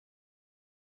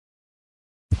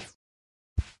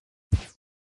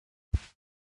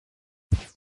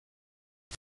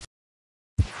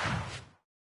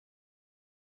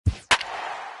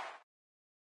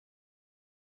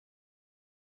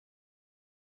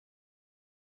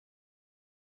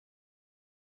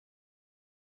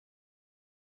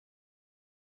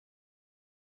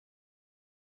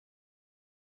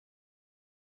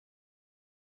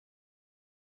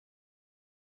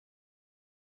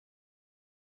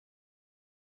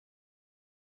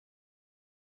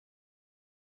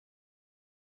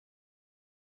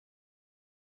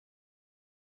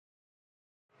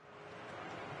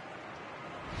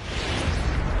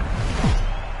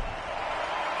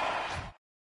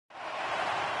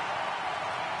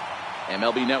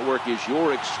MLB Network is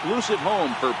your exclusive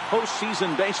home for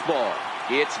postseason baseball.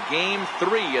 It's Game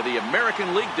 3 of the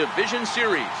American League Division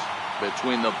Series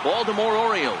between the Baltimore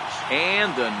Orioles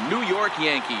and the New York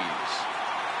Yankees.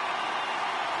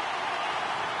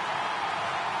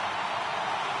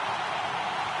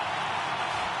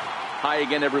 Hi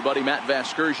again, everybody. Matt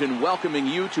Vasgersian welcoming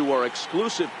you to our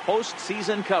exclusive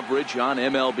postseason coverage on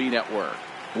MLB Network.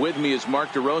 With me is Mark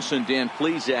DeRosa and Dan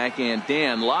Plesac. And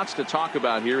Dan, lots to talk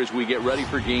about here as we get ready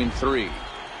for Game 3.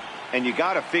 And you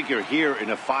got to figure here in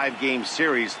a 5-game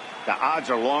series, the odds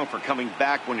are long for coming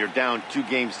back when you're down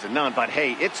 2-0. But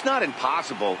hey, it's not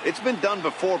impossible. It's been done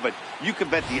before, but you can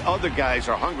bet the other guys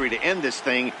are hungry to end this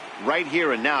thing right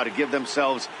here and now to give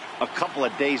themselves a couple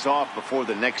of days off before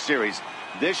the next series.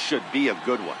 This should be a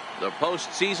good one. The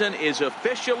postseason is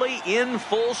officially in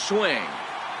full swing.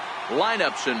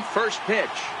 Lineups and first pitch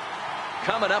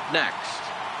coming up next.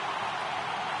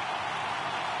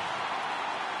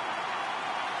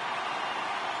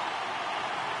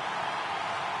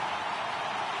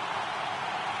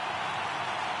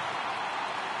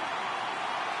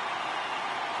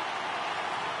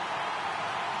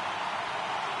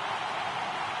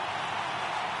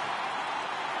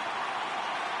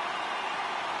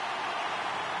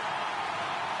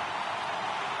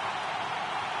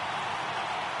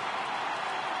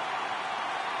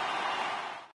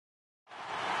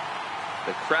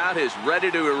 The crowd is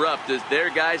ready to erupt as their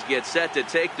guys get set to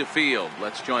take the field.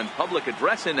 Let's join public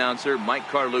address announcer Mike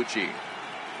Carlucci.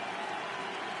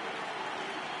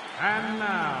 And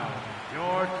now,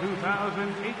 your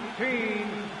 2018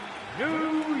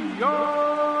 New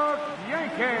York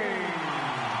Yankees.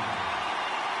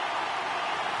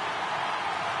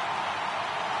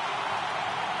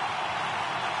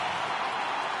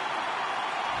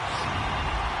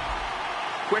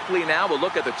 Quickly now, we'll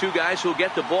look at the two guys who'll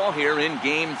get the ball here in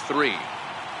Game 3.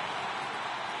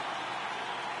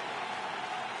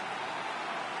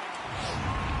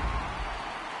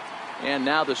 And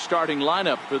now the starting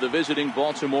lineup for the visiting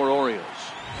Baltimore Orioles.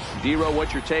 Dero,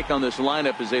 what's your take on this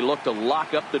lineup as they look to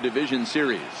lock up the division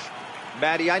series?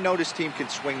 Matty, I know this team can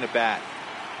swing the bat.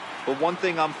 But one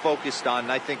thing I'm focused on,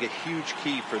 and I think a huge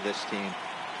key for this team,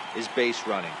 is base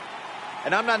running.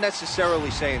 And I'm not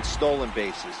necessarily saying stolen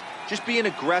bases. Just being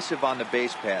aggressive on the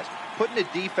base pass, putting the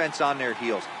defense on their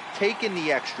heels, taking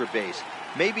the extra base.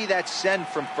 Maybe that's send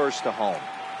from first to home.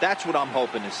 That's what I'm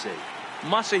hoping to see.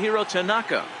 Masahiro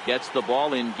Tanaka gets the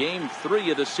ball in Game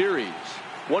 3 of the series.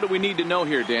 What do we need to know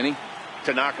here, Danny?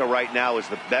 Tanaka right now is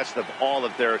the best of all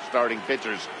of their starting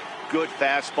pitchers. Good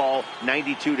fastball,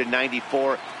 92 to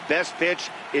 94. Best pitch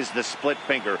is the split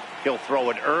finger. He'll throw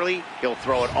it early. He'll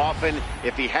throw it often.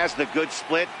 If he has the good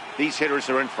split, these hitters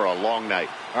are in for a long night.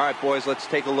 All right, boys, let's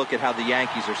take a look at how the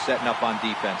Yankees are setting up on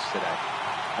defense today.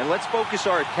 And let's focus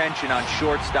our attention on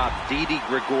shortstop Didi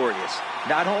Gregorius.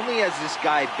 Not only has this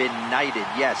guy been knighted,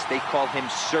 yes, they called him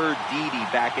Sir Didi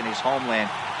back in his homeland,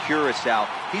 Curacao.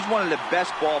 He's one of the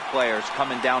best ball players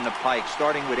coming down the pike,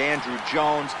 starting with Andrew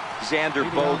Jones, Xander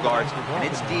Bogaerts, and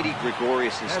it's Didi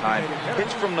Gregorius this time.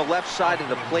 Hits from the left side of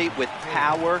the plate with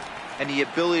power and the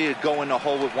ability to go in the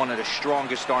hole with one of the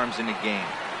strongest arms in the game.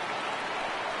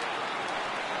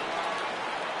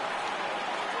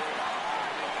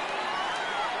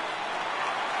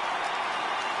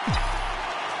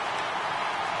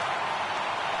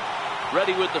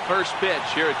 Ready with the first pitch.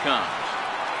 Here it comes.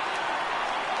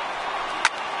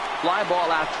 Fly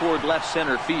ball out toward left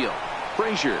center field.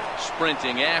 Frazier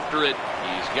sprinting after it.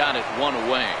 He's got it one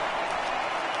away.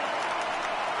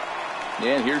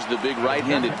 And here's the big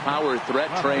right-handed power threat,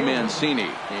 Trey Mancini.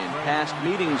 In past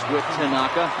meetings with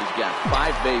Tanaka, he's got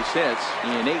 5 base hits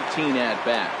in 18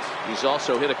 at-bats. He's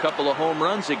also hit a couple of home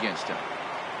runs against him.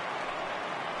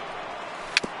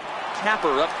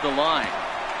 Tapper up the line.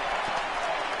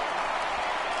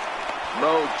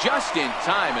 Throw just in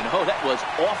time, and oh, that was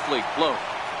awfully close.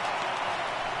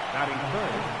 Batting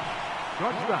third,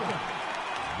 shortstop,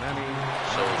 Manny.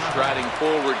 So striding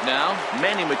forward now,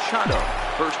 Manny Machado.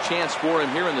 First chance for him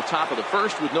here in the top of the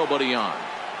first with nobody on.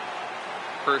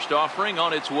 First offering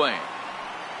on its way.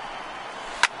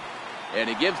 And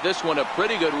he gives this one a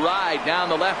pretty good ride down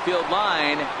the left field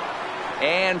line.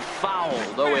 And foul,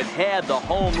 though it had the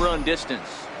home run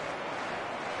distance.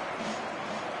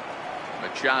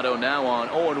 Machado now on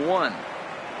 0-1.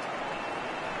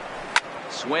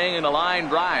 Swing and a line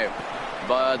drive,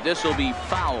 but this will be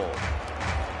foul.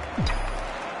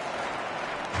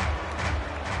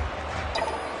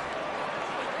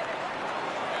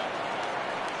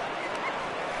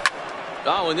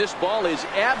 Oh, and this ball is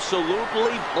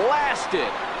absolutely blasted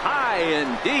high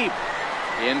and deep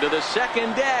into the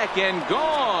second deck and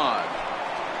gone.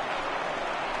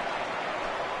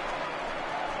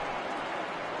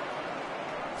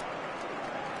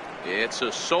 It's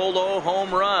a solo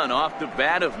home run off the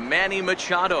bat of Manny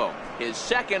Machado. His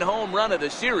second home run of the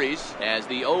series. As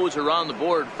the O's are on the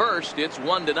board first, it's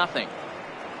 1-0.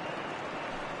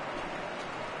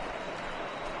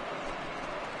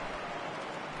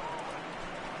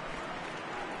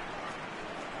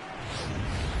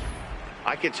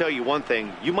 I can tell you one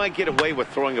thing. You might get away with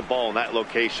throwing a ball in that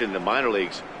location in the minor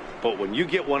leagues, but when you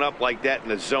get one up like that in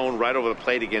the zone right over the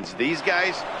plate against these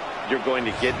guys, you're going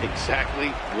to get exactly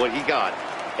what he got,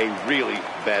 a really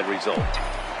bad result.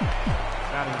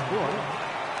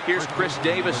 Here's Chris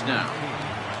Davis now.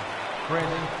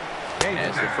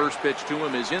 As the first pitch to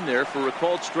him is in there for a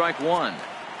called strike one.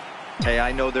 Hey,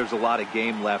 I know there's a lot of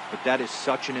game left, but that is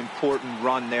such an important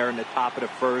run there in the top of the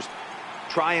first.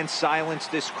 Try and silence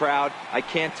this crowd. I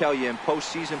can't tell you, in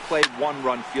postseason play, one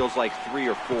run feels like 3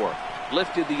 or 4.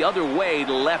 Lifted the other way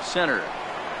to left center.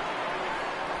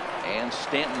 And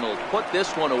Stanton will put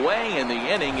this one away, and the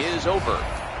inning is over.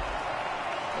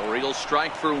 Orioles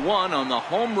strike for one on the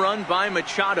home run by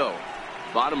Machado.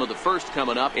 Bottom of the first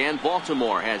coming up, and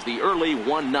Baltimore has the early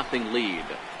 1-0 lead.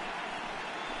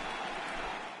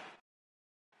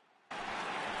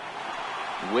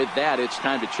 With that, it's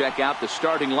time to check out the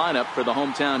starting lineup for the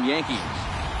hometown Yankees.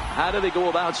 How do they go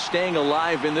about staying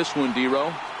alive in this one,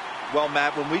 D-Row? Well,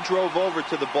 Matt, when we drove over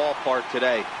to the ballpark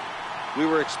today, we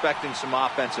were expecting some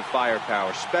offensive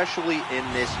firepower, especially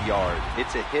in this yard.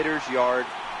 It's a hitter's yard,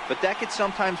 but that could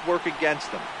sometimes work against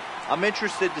them. I'm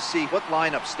interested to see what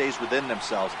lineup stays within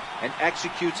themselves and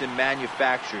executes and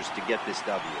manufactures to get this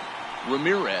W.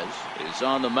 Ramirez is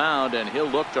on the mound, and he'll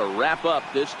look to wrap up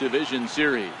this division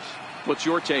series. What's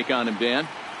your take on him, Dan?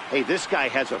 Hey, this guy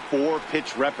has a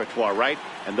 4-pitch repertoire, right?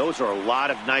 And those are a lot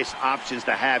of nice options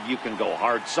to have. You can go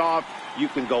hard, soft. You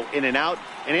can go in and out.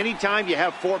 And anytime you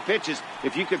have 4 pitches,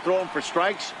 if you can throw them for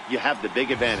strikes, you have the big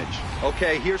advantage.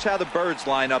 Okay, here's how the Birds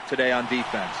line up today on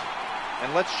defense.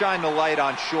 And let's shine the light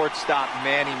on shortstop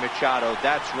Manny Machado.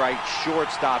 That's right,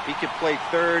 shortstop. He can play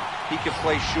third. He can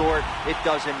play short. It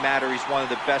doesn't matter. He's one of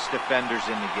the best defenders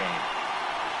in the game.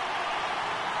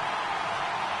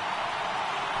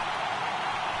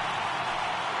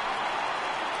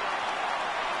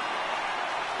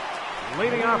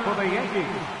 Leading off for the Yankees,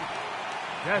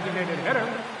 designated hitter.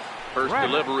 First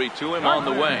delivery to him on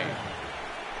the way.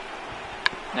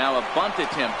 Now a bunt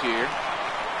attempt here.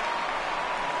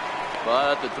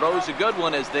 But the throw's a good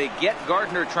one as they get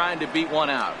Gardner trying to beat one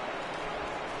out.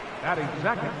 Batting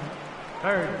second,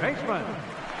 third baseman,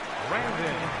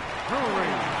 Brandon Drury.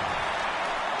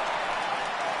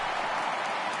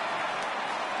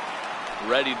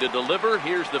 Ready to deliver.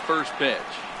 Here's the first pitch.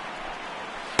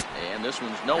 And this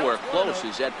one's nowhere close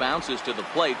as that bounces to the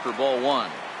plate for ball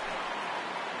one.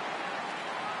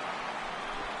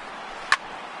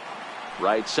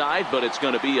 Right side, but it's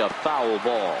going to be a foul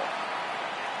ball.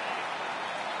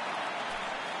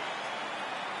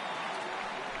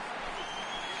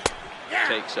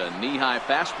 Takes a knee-high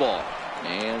fastball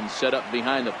and set up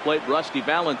behind the plate. Rusty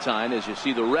Valentine, as you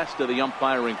see the rest of the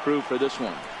umpiring crew for this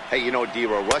one. Hey, you know,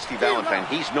 D-Row, Rusty Valentine,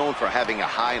 he's known for having a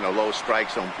high and a low strike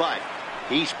zone, but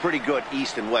he's pretty good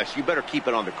east and west. You better keep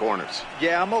it on the corners.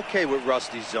 Yeah, I'm okay with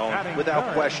Rusty's zone,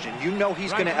 without question. You know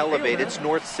he's going to elevate. It's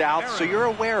north-south, so you're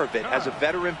aware of it. As a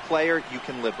veteran player, you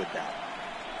can live with that.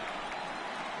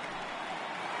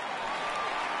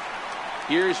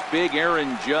 Here's big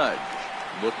Aaron Judge,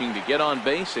 looking to get on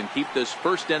base and keep this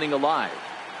first inning alive.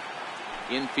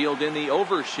 Infield in the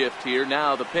overshift here.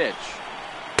 Now the pitch.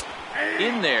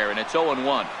 In there, and it's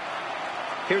 0-1.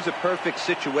 Here's a perfect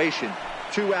situation.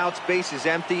 2 outs, bases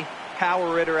empty,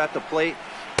 power hitter at the plate.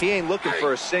 He ain't looking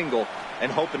for a single and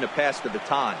hoping to pass the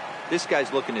baton. This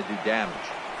guy's looking to do damage.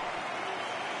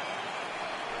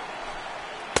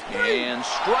 And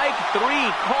strike 3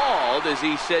 called as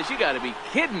he says, you got to be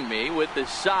kidding me, with the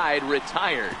side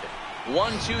retired.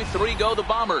 1, 2, 3 go the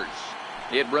Bombers.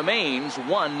 It remains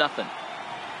 1-0.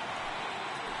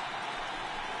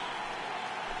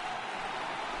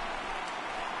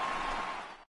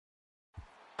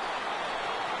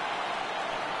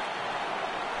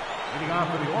 Leading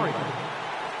off for the Orioles,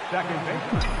 second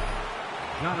baseman,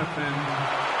 Jonathan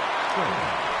Square.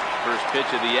 First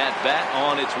pitch of the at-bat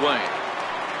on its way.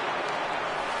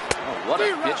 Oh, what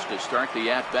a pitch to start the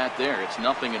at-bat there. It's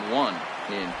 0-1.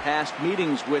 In past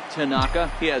meetings with Tanaka,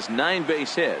 he has 9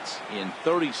 base hits in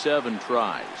 37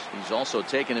 tries. He's also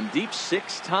taken him deep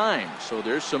 6 times, so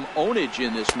there's some ownage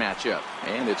in this matchup.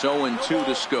 And it's 0-2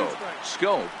 to Scope.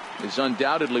 Scope is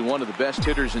undoubtedly one of the best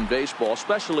hitters in baseball,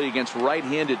 especially against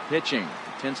right-handed pitching.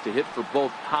 He tends to hit for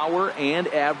both power and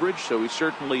average, so he's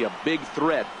certainly a big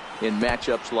threat in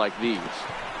matchups like these.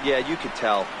 Yeah, you could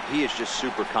tell. He is just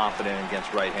super confident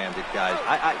against right-handed guys.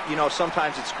 You know,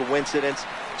 sometimes it's coincidence.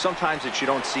 Sometimes it's you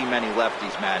don't see many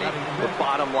lefties, Matty. The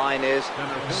bottom line is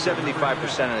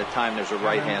 75% of the time there's a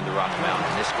right-hander on the mound,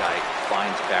 and this guy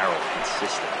finds barrel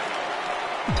consistently.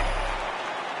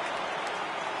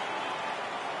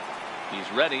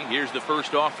 He's ready. Here's the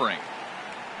first offering.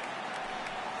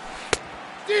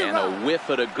 And a whiff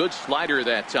at a good slider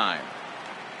that time.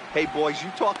 Hey, boys, you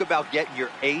talk about getting your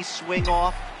A swing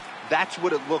off. That's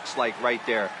what it looks like right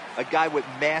there. A guy with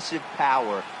massive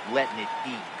power letting it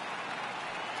eat.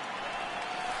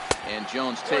 And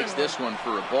Jones takes this one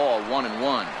for a ball,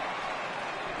 1-1.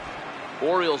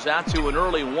 Orioles out to an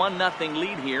early 1-0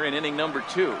 lead here in inning number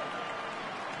 2.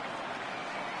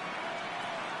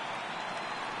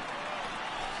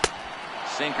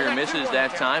 Sinker misses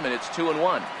that time, and it's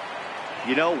 2-1.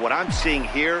 You know, what I'm seeing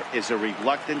here is a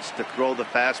reluctance to throw the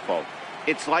fastball.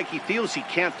 It's like he feels he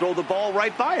can't throw the ball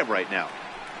right by him right now.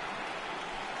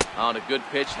 On a good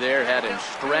pitch there, had him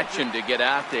stretching to get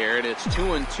out there, and it's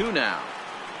 2-2 now.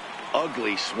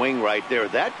 Ugly swing right there.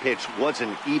 That pitch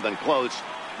wasn't even close.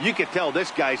 You could tell this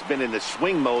guy's been in the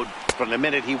swing mode from the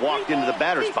minute he walked into the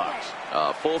batter's box.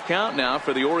 A full count now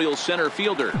for the Orioles center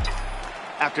fielder.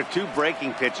 After 2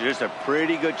 breaking pitches, there's a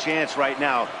pretty good chance right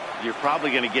now you're probably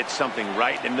going to get something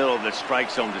right in the middle of the strike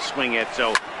zone to swing at.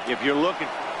 So if you're looking...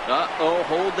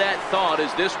 hold that thought,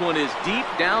 as this one is deep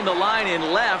down the line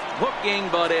in left, hooking,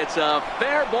 but it's a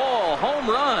fair ball, home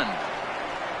run.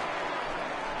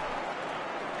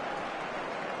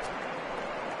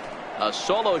 A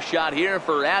solo shot here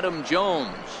for Adam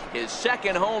Jones, his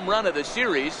second home run of the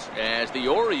series, as the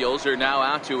Orioles are now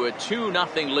out to a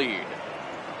 2-0 lead.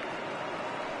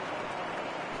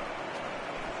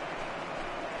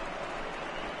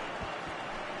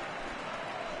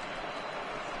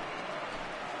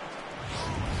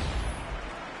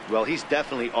 Well, he's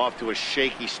definitely off to a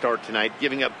shaky start tonight,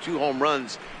 giving up 2 home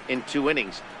runs in 2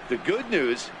 innings. The good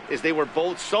news is they were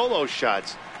both solo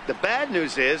shots. The bad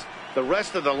news is the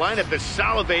rest of the lineup is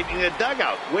salivating in the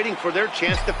dugout, waiting for their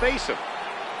chance to face him.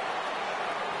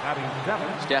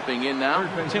 Stepping in now,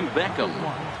 Tim Beckham.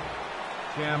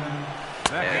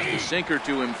 As the sinker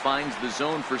to him finds the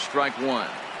zone for strike 1.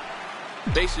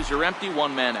 Bases are empty,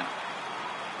 1 man out.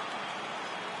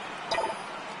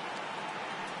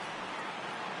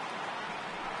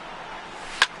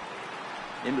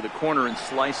 Into the corner and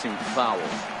slicing foul.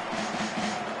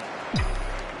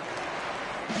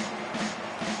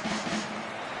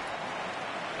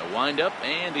 The windup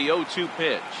and the 0-2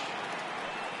 pitch.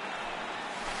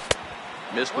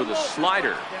 Missed with a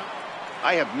slider.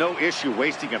 I have no issue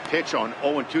wasting a pitch on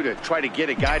 0-2 to try to get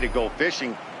a guy to go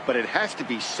fishing, but it has to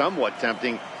be somewhat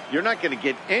tempting. You're not going to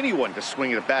get anyone to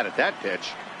swing a bat at that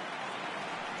pitch.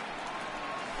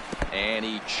 And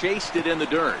he chased it in the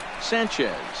dirt.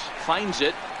 Sanchez finds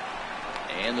it,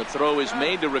 and the throw is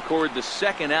made to record the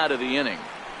second out of the inning.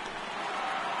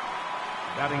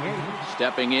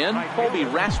 Stepping in, Colby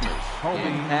Rasmus.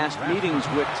 In past meetings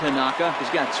with Tanaka, he's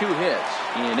got 2 hits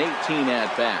in 18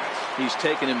 at-bats. He's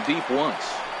taken him deep once.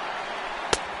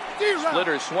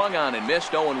 Splitter swung on and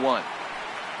missed, 0-1.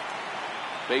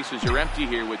 Bases are empty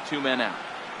here with 2 men out.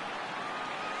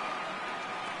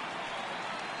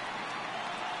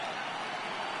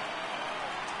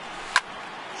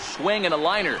 Swing and a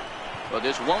liner. But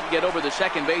this won't get over the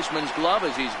second baseman's glove,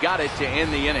 as he's got it to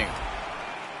end the inning.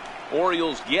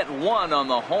 Orioles get 1 on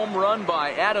the home run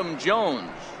by Adam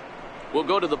Jones. We'll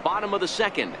go to the bottom of the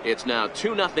second. It's now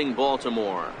 2-0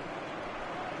 Baltimore.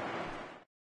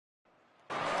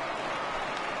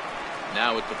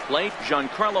 Now at the plate,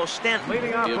 Giancarlo Stanton.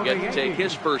 He'll get to take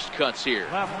his first cuts here.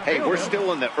 Hey, we're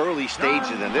still in the early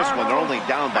stages in this one. They're only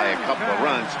down by a couple of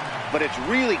runs, but it's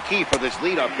really key for this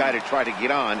leadoff guy to try to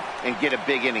get on and get a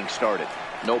big inning started.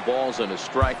 No balls and a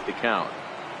strike to count.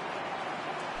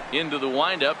 Into the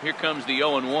windup, here comes the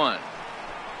 0-1.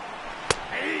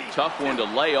 Tough one to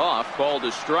lay off, called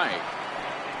a strike.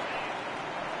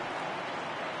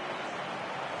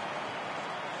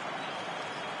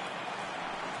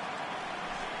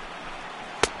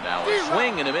 Now a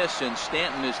swing and a miss, and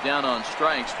Stanton is down on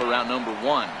strikes for out number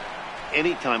 1.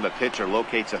 Anytime a pitcher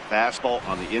locates a fastball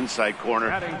on the inside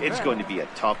corner, it's going to be a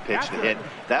tough pitch to hit.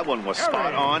 That one was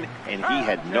spot on, and he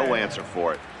had no answer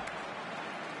for it.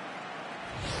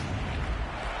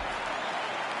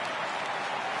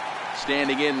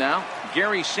 Standing in now,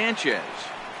 Gary Sanchez.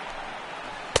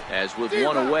 As with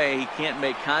 1 away, he can't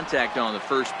make contact on the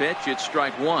first pitch. It's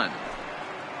strike 1.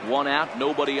 1 out,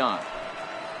 nobody on.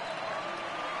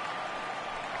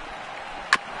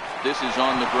 This is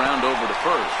on the ground over to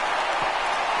first.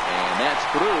 And that's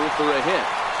through for a hit.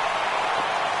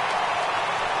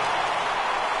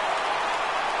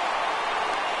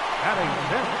 Batting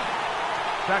fifth,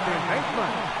 second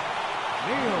baseman,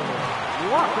 Neil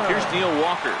Walker. Here's Neil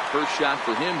Walker. First shot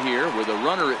for him here with a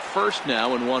runner at first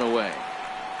now and one away.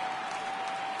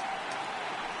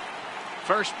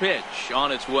 First pitch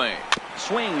on its way.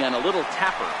 Swing and a little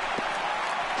tapper.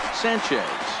 Sanchez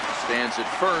stands at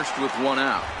first with one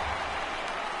out.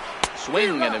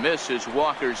 Swing and a miss as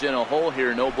Walker's in a hole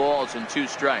here. No balls and 2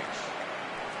 strikes.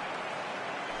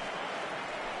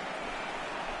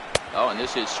 Oh, and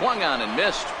this is swung on and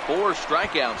missed. 4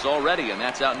 strikeouts already, and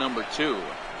that's out number 2.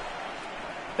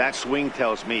 That swing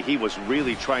tells me he was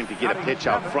really trying to get a pitch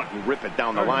out front and rip it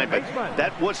down the line, but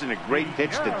that wasn't a great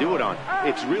pitch to do it on.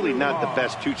 It's really not the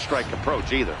best 2-strike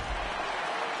approach either.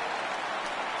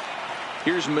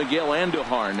 Here's Miguel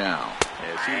Andujar now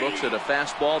as he looks at a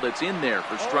fastball that's in there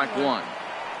for strike 1.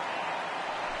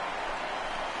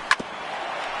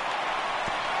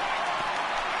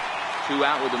 Two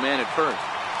out with the man at first.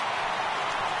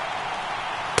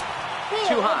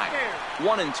 Too high.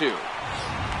 1-2.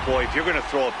 Boy, if you're going to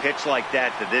throw a pitch like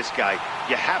that to this guy,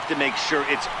 you have to make sure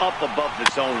it's up above the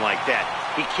zone like that.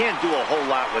 He can't do a whole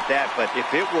lot with that, but if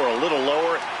it were a little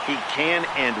lower, he can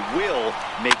and will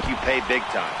make you pay big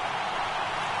time.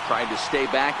 Tried to stay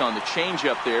back on the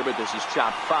changeup there, but this is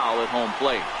chopped foul at home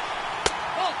plate.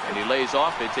 And he lays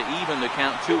off it to even the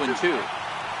count 2-2.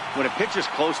 When a pitcher's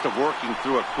close to working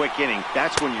through a quick inning,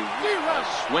 that's when you... A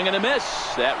swing and a miss.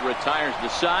 That retires the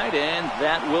side, and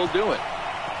that will do it.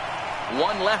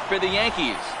 1 left for the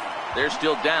Yankees. They're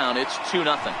still down. It's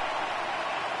 2-0.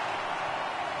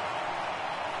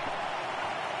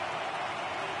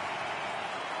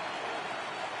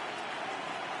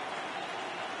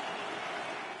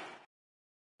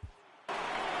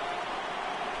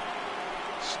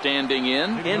 Standing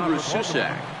in, Andrew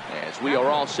Susac, as we are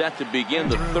all set to begin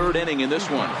the 3rd inning in this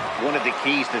one. One of the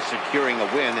keys to securing a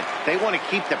win, they want to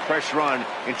keep the pressure on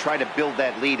and try to build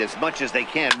that lead as much as they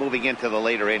can moving into the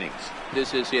later innings.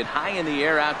 This is hit high in the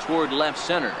air out toward left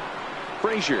center.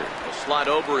 Frazier will slide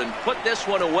over and put this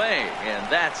one away, and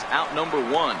that's out number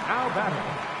 1. Now batting,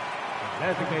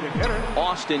 designated hitter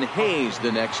Austin Hayes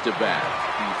the next to bat.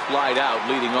 He flied out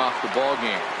leading off the ball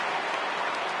game.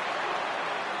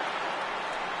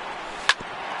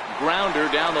 Grounder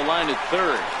down the line at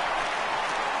 3rd.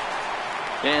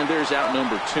 And there's out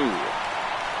number 2.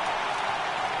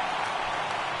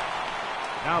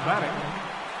 Now batting,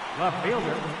 left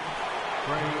fielder,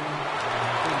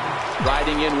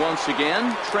 Riding in once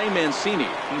again, Trey Mancini.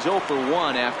 He's 0 for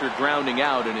 1 after grounding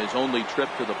out in his only trip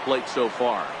to the plate so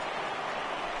far.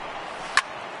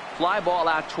 Fly ball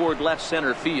out toward left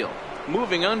center field.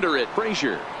 Moving under it,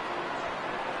 Frazier.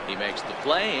 He makes the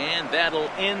play, and that'll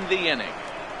end the inning.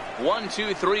 1,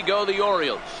 2, 3 go the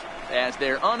Orioles as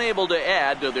they're unable to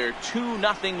add to their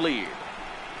 2-0 lead.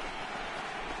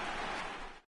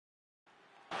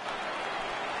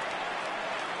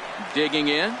 Digging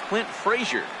in, Clint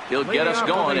Frazier. He'll get us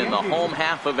going in the home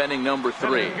half of inning number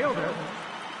 3.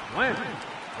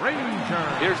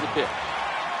 Here's the pitch.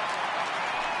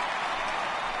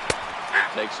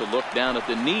 Takes a look down at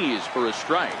the knees for a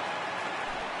strike.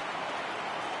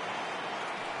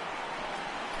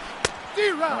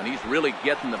 Oh, and he's really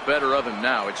getting the better of him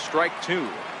now. It's strike 2.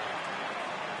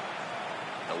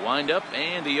 The windup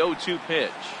and the 0-2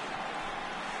 pitch.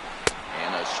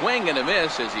 And a swing and a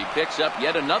miss as he picks up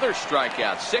yet another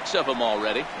strikeout. 6 of them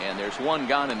already, and there's 1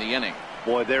 gone in the inning.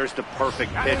 Boy, there's the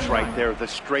perfect pitch right there. The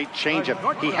straight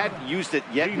changeup. He hadn't used it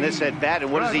yet in this at bat,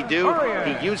 and what does he do?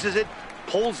 He uses it,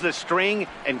 pulls the string,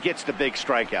 and gets the big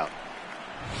strikeout.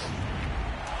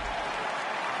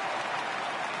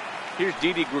 Here's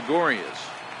Didi Gregorius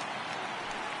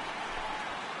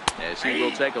as he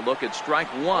will take a look at strike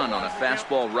 1 on a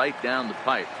fastball right down the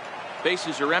pipe.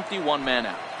 Bases are empty, 1 man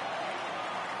out.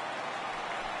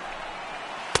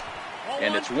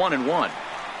 And it's 1-1.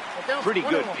 Pretty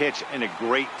good pitch and a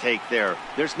great take there.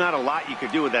 There's not a lot you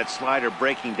could do with that slider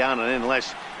breaking down and in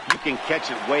unless you can catch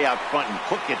it way out front and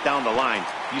hook it down the line.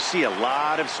 You see a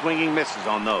lot of swinging misses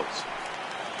on those.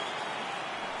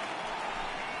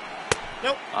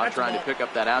 Nope. Trying to pick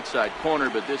up that outside corner,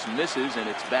 but this misses, and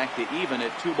it's back to even at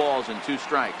 2 balls and 2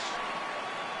 strikes.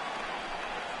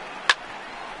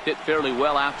 Hit fairly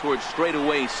well out towards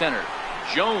straightaway center.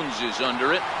 Jones is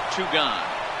under it. 2 gone.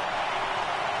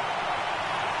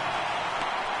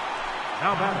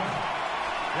 Now batting,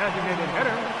 designated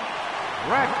hitter,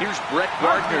 here's Brett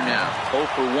Gardner now. 0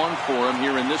 for 1 for him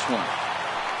here in this one.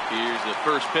 Here's the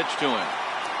first pitch to him.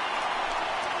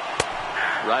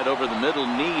 Right over the middle,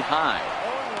 knee high.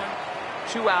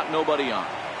 2 out, nobody on.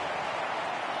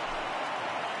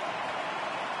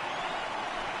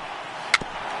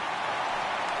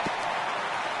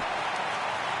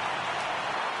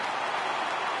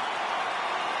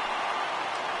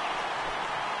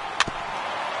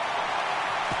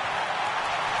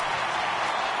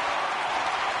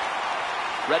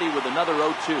 Ready with another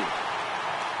 0-2.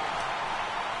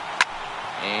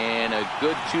 And a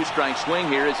good two-strike swing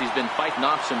here as he's been fighting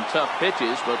off some tough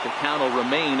pitches, but the count will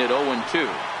remain at 0-2.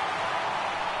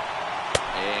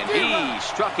 And he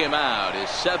struck him out, his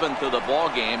 7th of the ball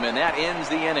game, and that ends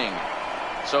the inning.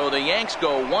 So the Yanks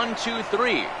go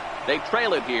 1-2-3. They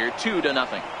trail it here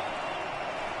 2-0.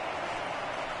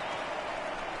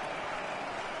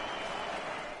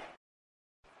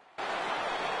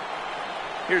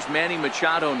 Here's Manny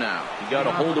Machado now. He got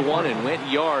a hold of one and went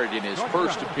yard in his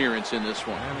first appearance in this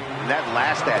one. And that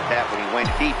last at bat when he went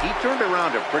deep, he turned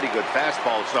around a pretty good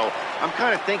fastball. So I'm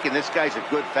kind of thinking this guy's a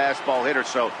good fastball hitter.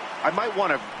 So I might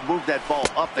want to move that ball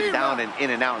up and down and in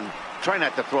and out and try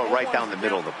not to throw it right down the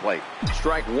middle of the plate.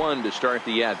 Strike one to start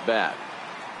the at bat.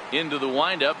 Into the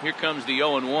windup. Here comes the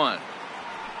 0-1.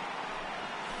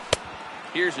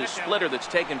 Here's a splitter that's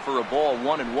taken for a ball,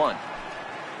 1-1.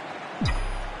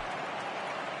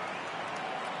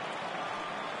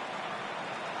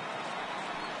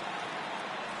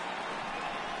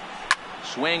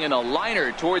 Swing and a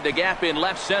liner toward the gap in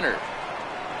left center.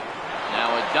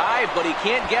 Now a dive, but he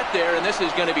can't get there, and this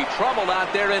is going to be trouble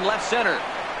out there in left center.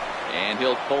 And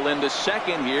he'll pull into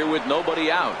second here with nobody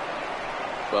out.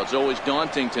 Well, it's always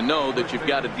daunting to know that you've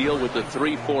got to deal with the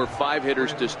 3, 4, 5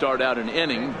 hitters to start out an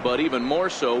inning, but even more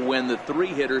so when the 3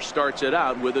 hitter starts it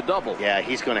out with a double. Yeah,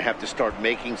 he's going to have to start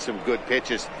making some good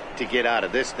pitches to get out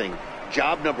of this thing.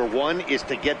 Job number 1 is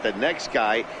to get the next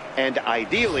guy, and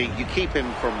ideally you keep him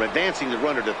from advancing the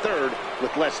runner to third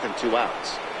with less than 2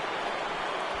 outs.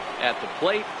 At the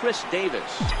plate, Chris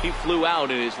Davis. He flew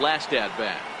out in his last at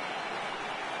bat.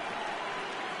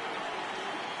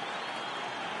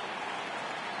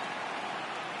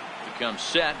 He comes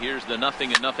set. Here's the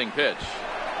 0-0 pitch.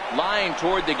 Line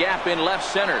toward the gap in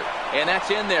left center, and that's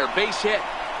in there. Base hit.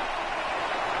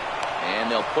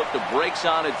 And they'll put the brakes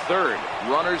on at third.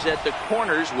 Runners at the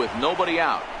corners with nobody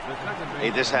out. Hey,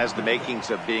 this has the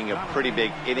makings of being a pretty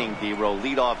big inning, D-Roll.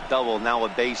 Leadoff double, now a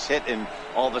base hit, and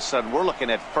all of a sudden we're looking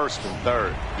at first and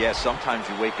third. Yeah, sometimes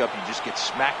you wake up and just get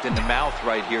smacked in the mouth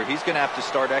right here. He's going to have to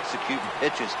start executing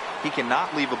pitches. He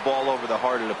cannot leave a ball over the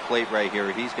heart of the plate right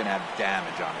here. He's going to have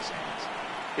damage on his hands.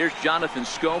 Here's Jonathan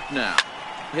Scope now.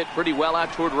 Hit pretty well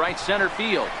out toward right center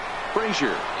field. Frazier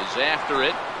is after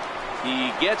it.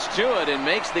 He gets to it and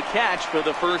makes the catch for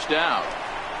the first out.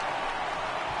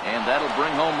 And that'll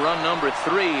bring home run number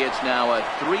 3. It's now a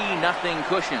 3-0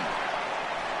 cushion.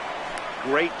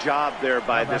 Great job there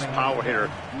by this power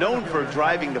hitter. Known for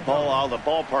driving the ball out of the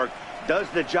ballpark. Does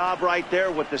the job right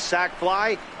there with the sac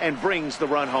fly and brings the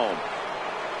run home.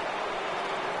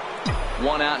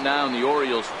 1 out now in the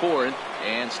Orioles' 4th.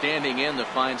 And standing in the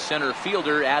fine center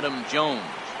fielder, Adam Jones.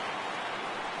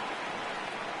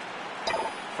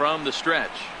 From the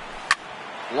stretch.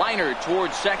 Liner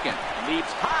towards second.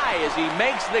 Leaps high as he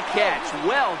makes the catch.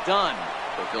 Well done.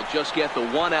 But they'll just get the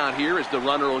 1 out here as the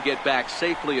runner will get back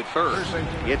safely at first.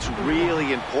 It's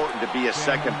really important to be a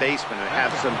second baseman and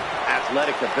have some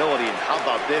athletic ability. And how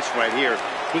about this right here?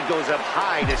 He goes up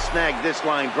high to snag this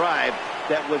line drive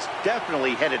that was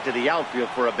definitely headed to the outfield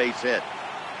for a base hit.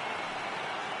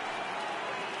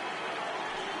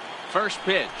 First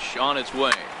pitch on its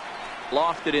way.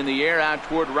 Lofted in the air out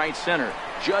toward right center.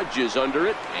 Judge is under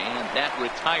it, and that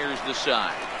retires the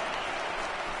side.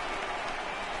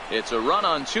 It's a run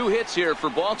on 2 hits here for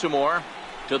Baltimore.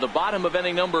 To the bottom of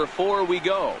inning number 4 we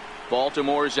go.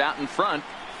 Baltimore's out in front,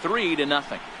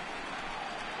 3-0.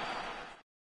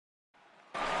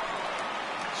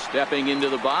 Stepping into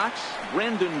the box,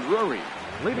 Brendan Drury.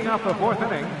 Leading off the 4th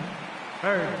inning,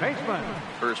 third baseman.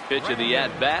 First pitch of the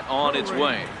at-bat on its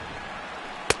way.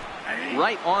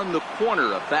 Right on the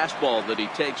corner, a fastball that he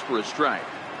takes for a strike.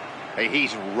 Hey,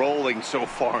 he's rolling so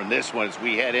far in this one as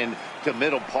we head into the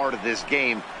middle part of this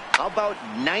game. How about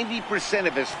 90%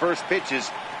 of his first pitches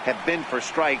have been for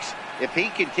strikes? If he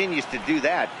continues to do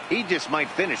that, he just might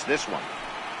finish this one.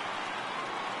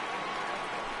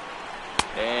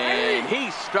 And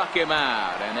he struck him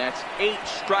out, and that's 8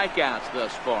 strikeouts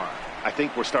thus far. I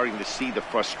think we're starting to see the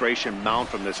frustration mount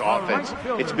from this offense.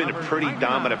 It's been a pretty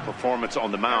dominant performance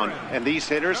on the mound, and these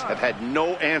hitters have had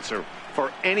no answer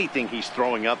for anything he's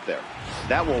throwing up there.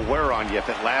 That will wear on you if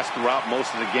it lasts throughout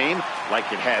most of the game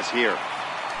like it has here.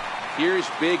 Here's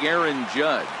big Aaron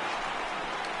Judge.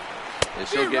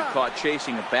 As he'll get caught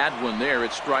chasing a bad one there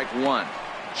at strike 1.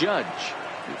 Judge,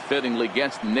 who fittingly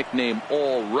gets the nickname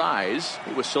All Rise.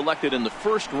 He was selected in the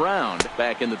first round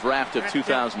back in the draft of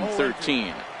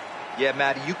 2013. Yeah,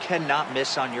 Matty, you cannot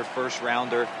miss on your first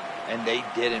rounder. And they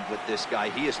didn't with this guy.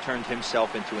 He has turned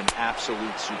himself into an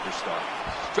absolute superstar.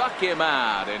 Struck him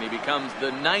out, and he becomes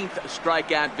the 9th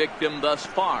strikeout victim thus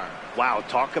far. Wow,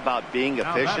 talk about being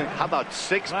efficient. How about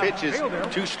 6 pitches, 2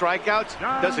 strikeouts?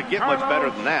 Doesn't get much better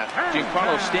than that.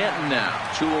 Giancarlo Stanton now,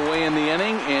 2 away in the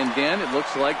inning, and Dan, it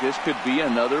looks like this could be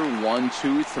another 1,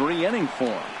 2, 3 inning for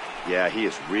him. Yeah, he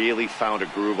has really found a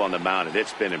groove on the mound, and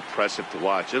it's been impressive to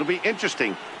watch. It'll be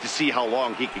interesting to see how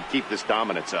long he can keep this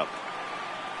dominance up.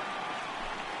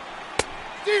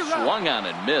 Swung on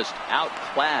and missed,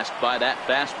 outclassed by that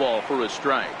fastball for a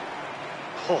strike.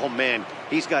 Oh, man,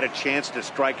 he's got a chance to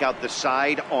strike out the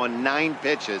side on 9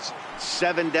 pitches.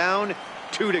 7 down,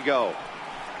 2 to go.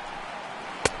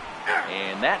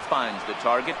 And that finds the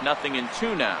target,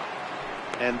 0-2 now.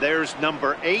 And there's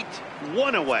number 8,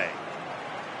 1 away.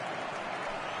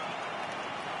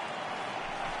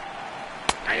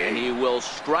 And he will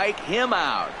strike him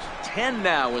out. 10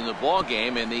 now in the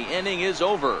ballgame, and the inning is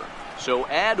over. So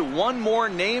add one more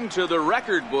name to the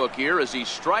record book here as he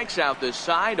strikes out the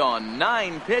side on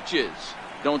 9 pitches.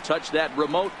 Don't touch that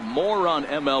remote. More on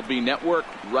MLB Network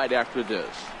right after this.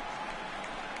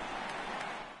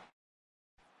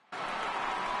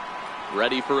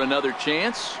 Ready for another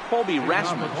chance? Colby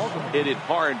Rasmus hit it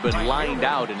hard but lined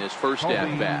out in his first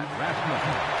at-bat.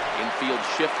 Infield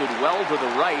shifted well to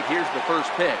the right. Here's the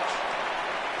first pitch.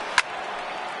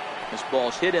 This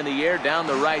ball's hit in the air down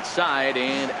the right side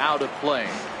and out of play.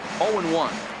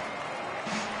 0-1.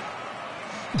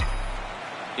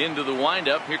 Into the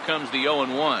windup. Here comes the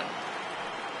 0-1.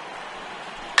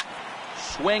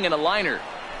 Swing and a liner.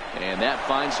 And that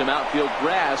finds some outfield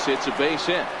grass. It's a base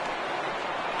hit.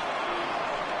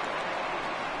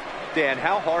 Dan,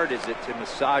 how hard is it to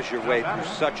massage your way through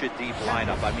such a deep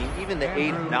lineup? I mean, even the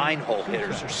 8 and 9 hole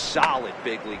hitters are solid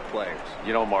big league players.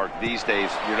 You know, Mark, these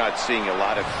days you're not seeing a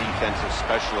lot of defensive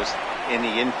specialists in the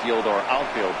infield or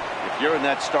outfield. If you're in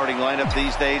that starting lineup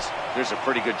these days, there's a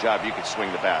pretty good job you can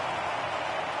swing the bat.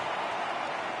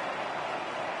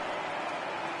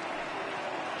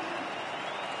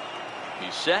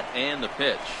 He's set and the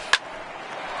pitch.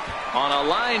 On a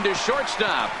line to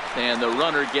shortstop, and the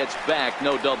runner gets back.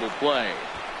 No double play.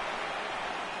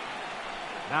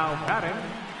 Now batting,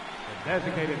 the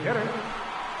designated hitter,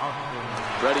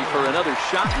 Austin. Ready for another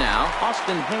shot now.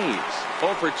 Austin Hayes,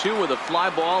 0 for 2 with a fly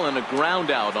ball and a ground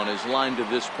out on his line to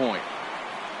this point.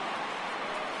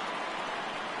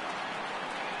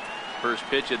 First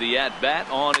pitch of the at-bat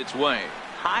on its way.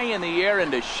 High in the air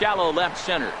into shallow left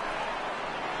center.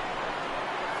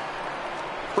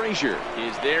 Frazier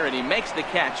is there, and he makes the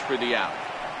catch for the out.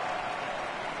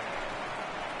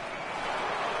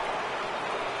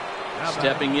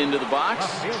 Stepping into the box,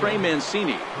 Trey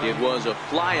Mancini. It was a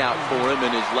fly out for him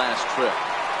in his last trip.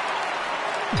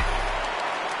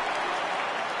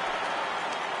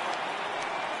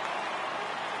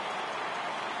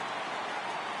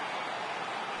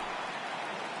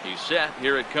 He's set.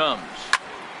 Here it comes.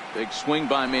 Big swing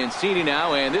by Mancini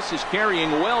now, and this is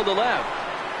carrying well to left.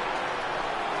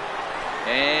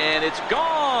 And it's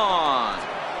gone.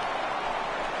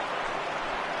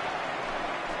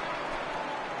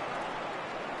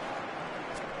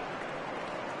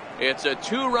 It's a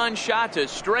 2-run shot to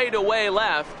straightaway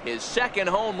left. His second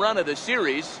home run of the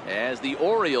series as the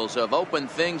Orioles have opened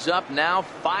things up now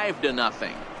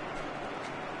 5-0.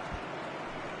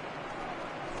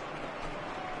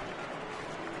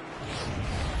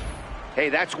 Hey,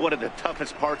 that's one of the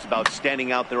toughest parts about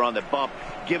standing out there on the bump.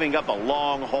 Giving up a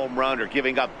long home run or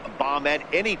giving up a bomb at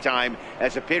any time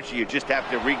as a pitcher. You just have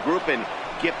to regroup and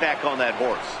get back on that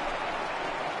horse.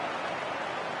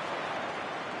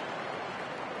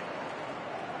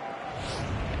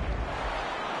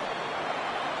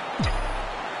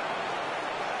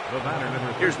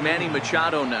 Here's Manny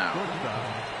Machado now.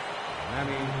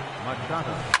 Manny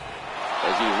Machado.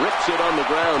 As he rips it on the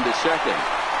ground to second.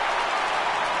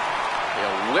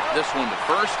 He'll whip this one to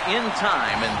first in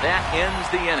time, and that ends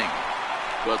the inning.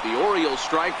 But the Orioles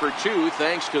strike for 2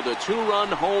 thanks to the 2-run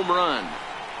home run.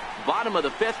 Bottom of the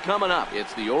 5th coming up.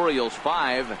 It's the Orioles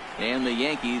 5 and the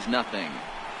Yankees nothing.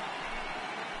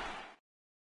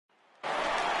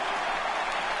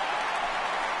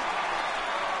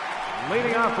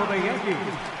 Leading off for the Yankees,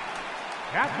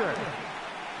 catcher,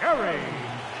 Gary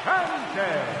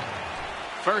Sanchez.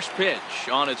 First pitch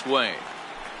on its way.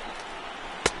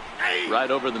 Right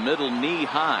over the middle, knee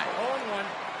high.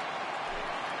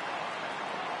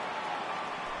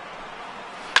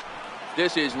 0-1.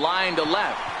 This is line to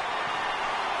left.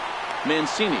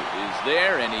 Mancini is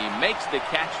there, and he makes the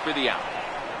catch for the out.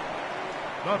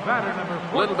 The batter,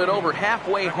 number A little bit over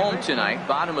halfway home tonight,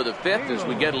 bottom of the fifth, as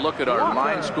we get a look at our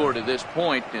line score to this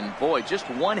point. And boy, just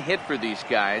one hit for these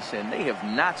guys, and they have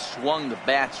not swung the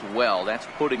bats well. That's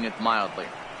putting it mildly.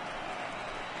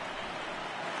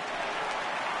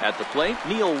 At the plate,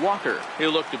 Neil Walker. He'll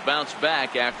look to bounce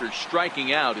back after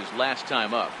striking out his last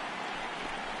time up.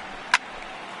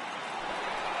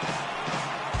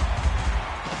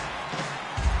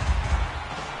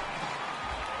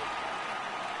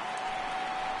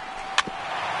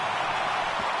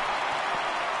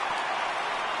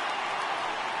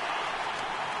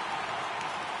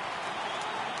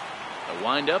 The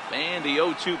windup and the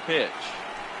 0-2 pitch.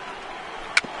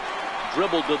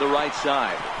 Dribbled to the right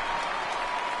side.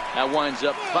 That winds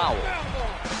up foul.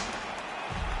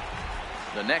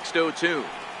 The next 0-2.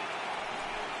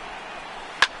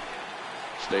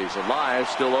 Stays alive,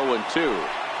 still 0-2.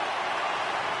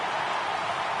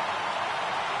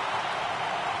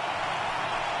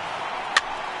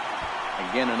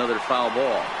 Again, another foul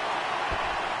ball.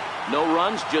 No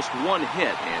runs, just one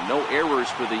hit, and no errors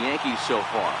for the Yankees so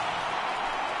far.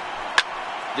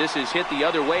 This is hit the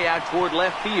other way out toward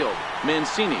left field.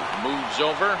 Mancini moves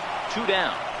over, 2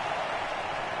 down.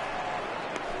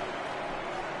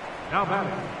 Now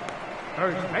batting,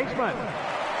 first baseman.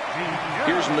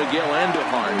 Here's Miguel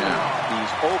Andujar now. He's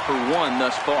 0 for 1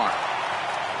 thus far.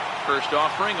 First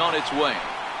offering on its way.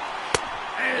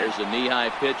 There's a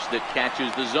knee-high pitch that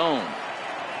catches the zone.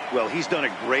 Well, he's done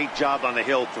a great job on the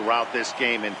hill throughout this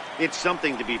game, and it's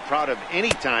something to be proud of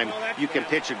anytime you can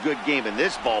pitch a good game in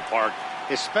this ballpark,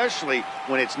 especially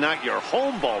when it's not your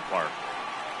home ballpark.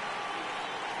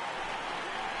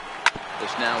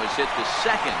 This now is hit to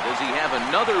second. Does he have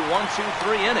another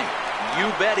 1-2-3 inning? You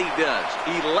bet he does.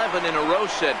 11 in a row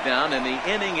set down, and the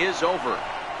inning is over.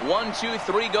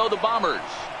 1-2-3 go the Bombers.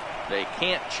 They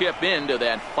can't chip into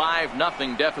that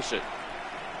 5-0 deficit.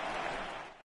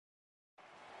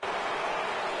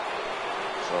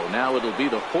 So now it'll be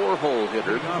the 4-hole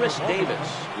hitter, Chris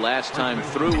Davis. Last time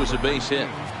through was a base hit.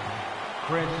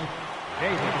 Chris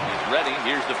Davis. He's ready.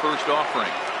 Here's the first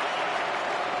offering.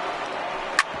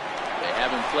 They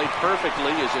have him played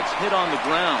perfectly as it's hit on the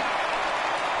ground.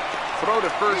 Throw to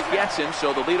first gets him,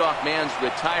 so the leadoff man's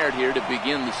retired here to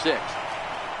begin the 6th.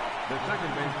 The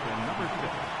second baseman, number 6,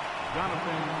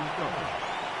 Jonathan Scope.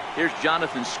 Here's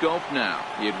Jonathan Scope now.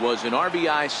 It was an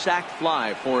RBI sac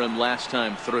fly for him last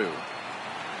time through.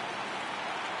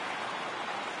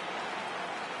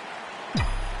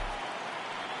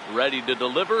 Ready to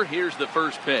deliver. Here's the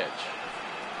first pitch.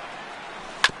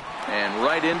 And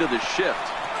right into the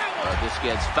shift. This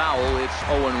gets foul. It's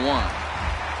 0-1.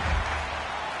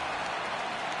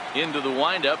 Into the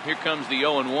windup. Here comes the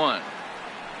 0-1.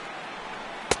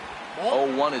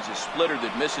 0-1 is a splitter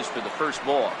that misses for the first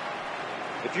ball.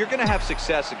 If you're going to have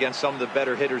success against some of the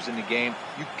better hitters in the game,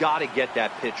 you got to get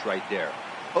that pitch right there.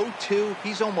 0-2,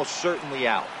 he's almost certainly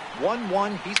out.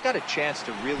 1-1, he's got a chance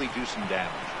to really do some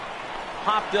damage.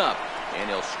 Popped up, and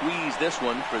he'll squeeze this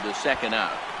one for the second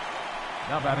out.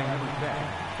 Now batting number 10,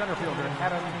 center fielder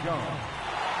Adam Jones.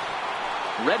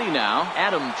 Ready now,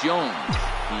 Adam Jones.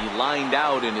 He lined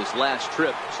out in his last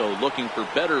trip, so looking for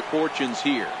better fortunes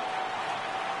here.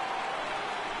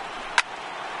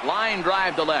 Line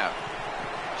drive to left.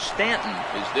 Stanton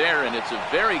is there, and it's a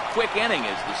very quick inning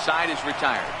as the side is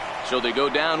retired. So they go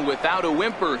down without a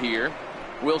whimper here.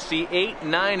 We'll see 8,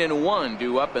 9, and 1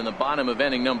 due up in the bottom of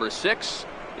inning number 6.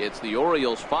 It's the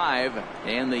Orioles 5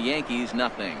 and the Yankees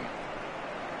nothing.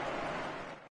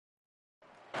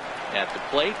 At the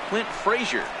plate, Clint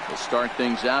Frazier will start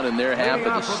things out in their half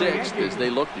of the 6th as they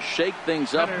look to shake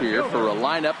things up here for a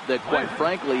lineup that, quite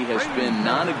frankly, has been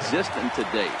non-existent to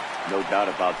date. No doubt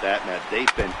about that, Matt.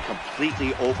 They've been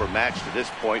completely overmatched to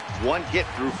this point. One hit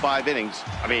through 5 innings.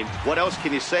 I mean, what else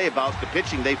can you say about the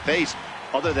pitching they faced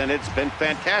other than it's been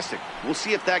fantastic? We'll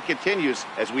see if that continues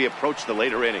as we approach the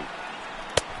later inning.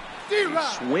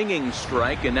 Swinging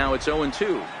strike, and now it's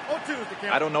 0-2.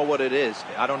 I don't know what it is.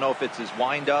 I don't know if it's his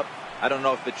windup. I don't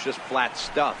know if it's just flat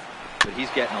stuff. But he's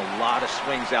getting a lot of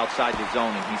swings outside the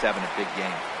zone, and he's having a big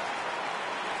game.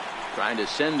 Trying to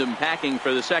send him packing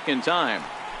for the second time.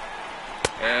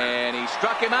 And he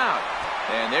struck him out.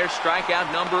 And there's strikeout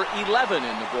number 11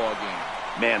 in the ball game.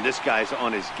 Man, this guy's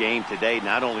on his game today,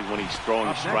 not only when he's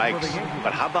throwing strikes,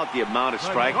 but how about the amount of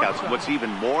strikeouts? What's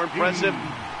even more impressive,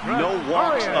 no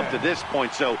walks up to this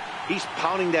point. So he's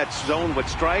pounding that zone with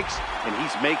strikes, and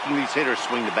he's making these hitters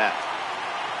swing the bat.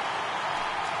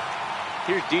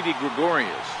 Here's Didi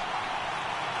Gregorius.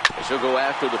 He'll go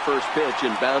after the first pitch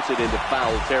and bounce it into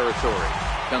foul territory.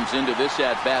 Comes into this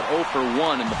at-bat 0 for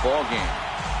 1 in the ball game.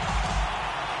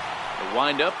 The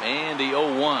windup and the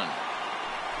 0-1.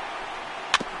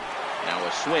 Now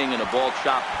a swing and a ball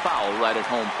chopped foul right at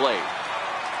home plate.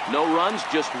 No runs,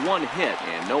 just one hit,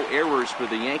 and no errors for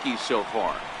the Yankees so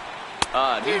far.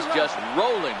 He's just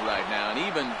rolling right now, and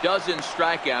even dozens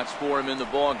strikeouts for him in the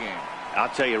ballgame. I'll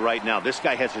tell you right now, this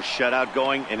guy has a shutout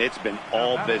going, and it's been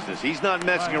all business. He's not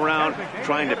messing around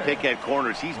trying to pick at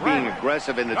corners. He's being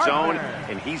aggressive in the zone,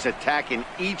 and he's attacking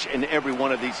each and every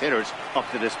one of these hitters up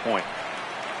to this point.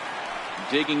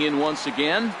 Digging in once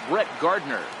again, Brett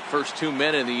Gardner. First 2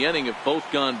 men in the inning have both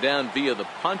gone down via the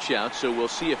punch-out, so we'll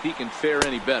see if he can fare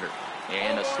any better.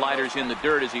 And the slider's in the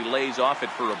dirt as he lays off it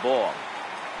for a ball.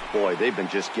 Boy, they've been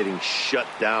just getting shut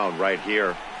down right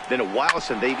here. Been a while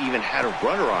since they've even had a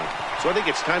runner on. So I think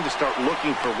it's time to start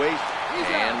looking for ways.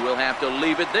 And we'll have to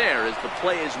leave it there as the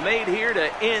play is made here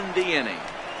to end the inning.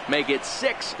 Make it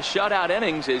 6 shutout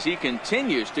innings as he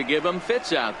continues to give them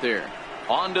fits out there.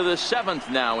 On to the 7th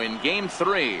now in Game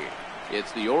 3.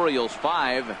 It's the Orioles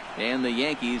 5 and the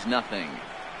Yankees nothing.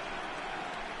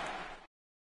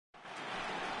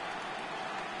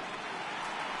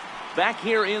 Back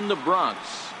here in the Bronx.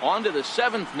 On to the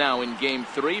 7th now in Game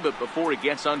 3, but before it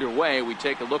gets underway, we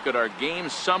take a look at our game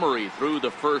summary through the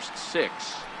first 6.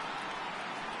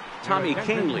 Tommy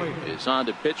Kingley is on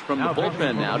to pitch from the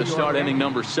bullpen now to start inning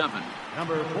number 7.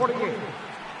 Number 48,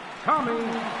 Tommy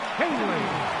Kingley.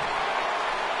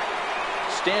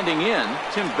 Standing in,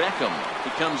 Tim Beckham. He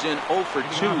comes in 0 for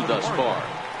 2 thus far.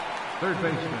 Third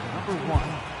baseman, number 1,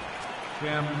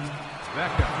 Tim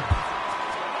Beckham.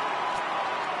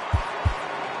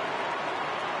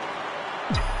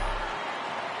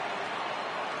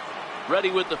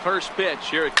 Ready with the first pitch.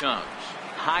 Here it comes.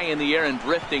 High in the air and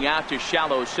drifting out to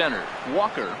shallow center.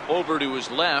 Walker over to his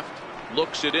left.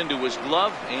 Looks it into his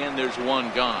glove, and there's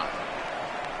one gone.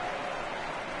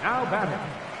 Now batting,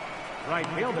 right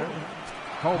fielder,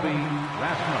 Colby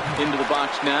Rasmus. Into the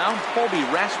box now, Colby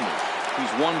Rasmus.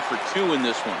 He's 1 for 2 in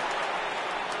this one.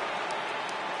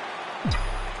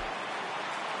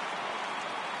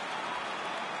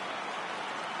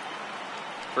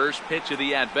 First pitch of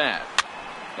the at-bat.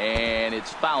 And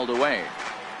it's fouled away.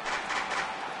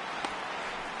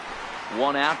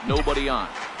 1 out, nobody on.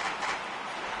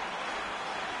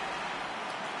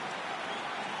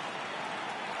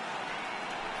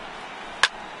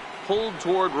 Pulled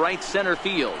toward right center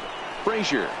field.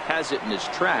 Frazier has it in his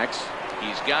tracks.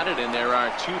 He's got it, and there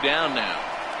are 2 down now.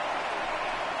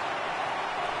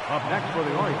 Up next for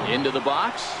the Orioles. Into the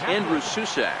box, Andrew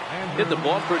Susac. Hit the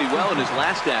ball pretty well in his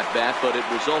last at-bat, but it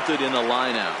resulted in a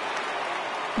line-out.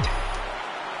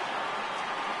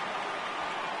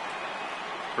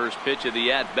 First pitch of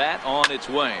the at-bat on its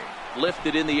way.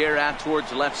 Lifted in the air out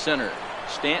towards left center.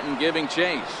 Stanton giving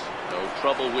chase. No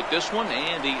trouble with this one,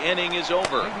 and the inning is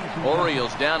over.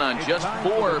 Orioles down on just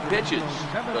 4 pitches,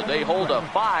 but they hold a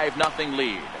 5-0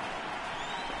 lead.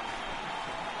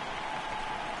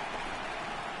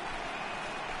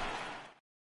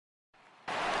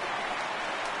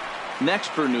 Next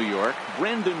for New York,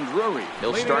 Brandon Drury.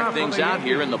 He'll start things out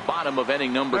here in the bottom of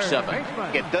inning number 7.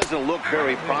 It doesn't look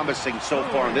very promising so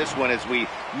far in this one as we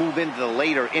move into the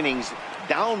later innings.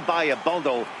 Down by a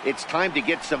bundle, it's time to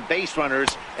get some base runners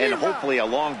and hopefully a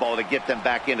long ball to get them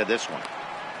back into this one.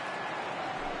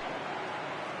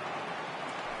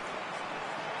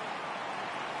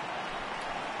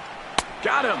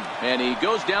 Got him. And he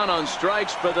goes down on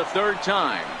strikes for the 3rd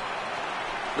time.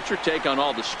 What's your take on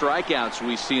all the strikeouts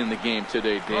we see in the game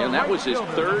today, Dan? That was his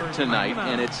 3rd tonight,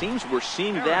 and it seems we're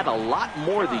seeing that a lot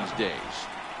more these days.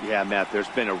 Yeah, Matt, there's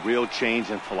been a real change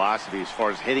in philosophy as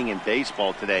far as hitting in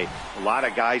baseball today. A lot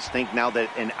of guys think now that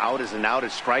an out is an out. A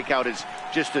strikeout is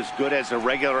just as good as a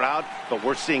regular out, but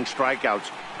we're seeing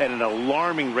strikeouts at an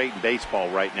alarming rate in baseball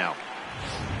right now.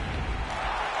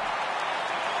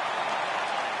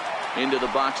 Into the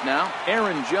box now,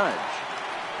 Aaron Judge.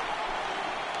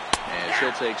 As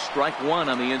he'll take strike 1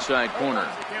 on the inside corner.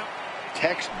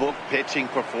 Textbook pitching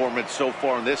performance so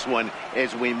far in this one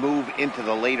as we move into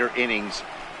the later innings.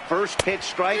 First pitch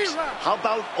strikes, how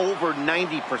about over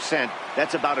 90%?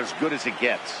 That's about as good as it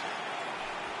gets.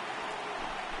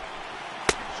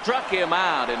 Struck him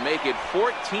out and make it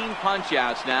 14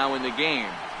 punch-outs now in the game.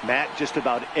 Matt, just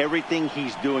about everything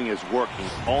he's doing is working.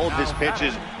 All of his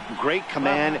pitches, great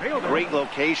command, great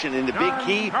location, and the big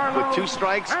key, with 2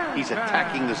 strikes, he's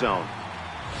attacking the zone.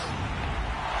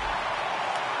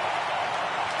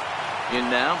 In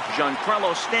now,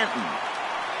 Giancarlo Stanton.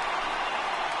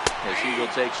 As he will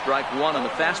take strike 1 on the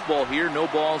fastball here, no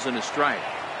balls and a strike.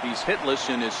 He's hitless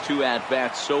in his 2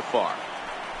 at-bats so far.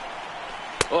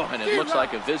 Oh, and it looks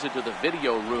like a visit to the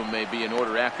video room may be in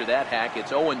order after that hack.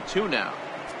 It's 0-2 now.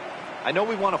 I know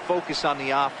we want to focus on the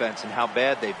offense and how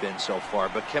bad they've been so far,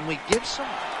 but can we give some?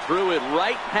 Threw it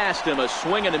right past him, a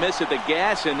swing and a miss at the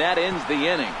gas, and that ends the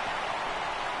inning.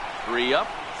 3 up,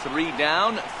 3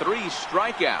 down, 3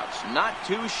 strikeouts. Not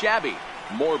too shabby.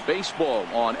 More baseball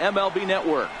on MLB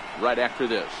Network right after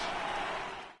this.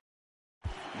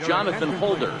 Jonathan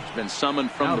Holder has been summoned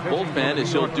from the bullpen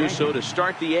as he'll do so to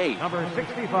start the 8th. Number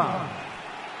 65,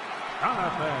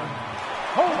 Jonathan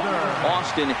Holder.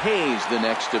 Austin Hayes the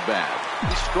next to bat.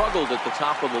 He struggled at the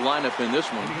top of the lineup in this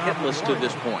one, hitless to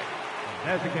this point.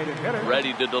 Designated hitter.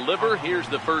 Ready to deliver. Here's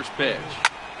the first pitch.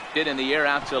 Hit in the air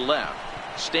out to left.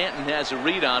 Stanton has a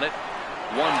read on it.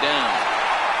 1 down.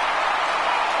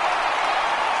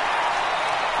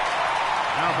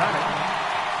 Now batting,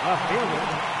 left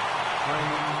fielder.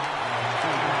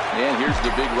 And here's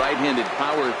the big right-handed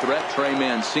power threat, Trey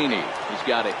Mancini. He's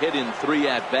got a hit in 3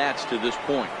 at-bats to this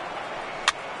point.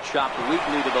 Chopped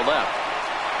weakly to the left.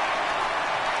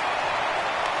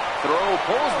 Throw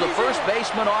pulls the first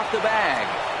baseman off the bag.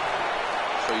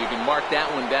 So you can mark that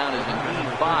one down as an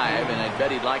E5, and I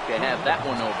bet he'd like to have that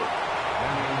one over.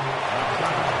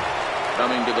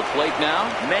 Coming to the plate now,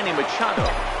 Manny Machado.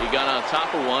 He got on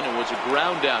top of one and was a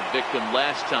ground-out victim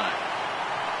last time.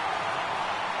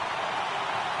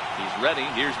 He's ready.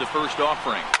 Here's the first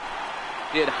offering.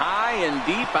 Hit high and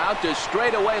deep out to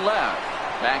straightaway left.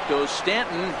 Back goes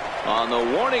Stanton on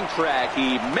the warning track.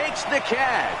 He makes the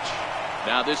catch.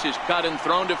 Now this is cut and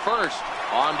thrown to first.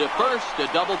 On to first, a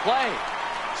double play.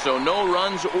 So no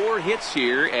runs or hits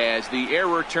here as the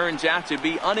error turns out to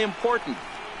be unimportant.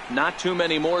 Not too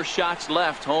many more shots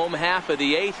left. Home half of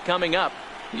the 8th coming up.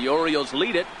 The Orioles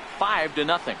lead it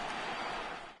 5-0.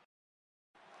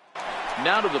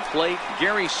 Now to the plate,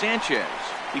 Gary Sanchez.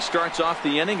 He starts off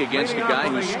the inning against a guy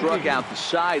who struck out the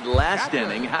side last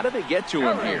inning. How did they get to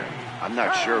him here? I'm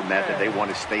not sure, Matt, that they want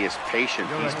to stay as patient.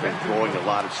 He's been throwing a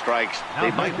lot of strikes.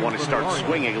 They might want to start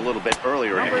swinging a little bit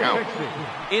earlier in the count.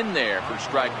 In there for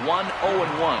strike 1,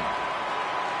 0-1.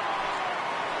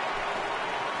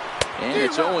 And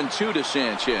it's 0-2 to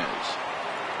Sanchez.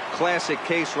 Classic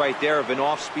case right there of an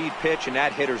off-speed pitch, and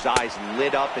that hitter's eyes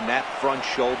lit up and that front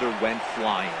shoulder went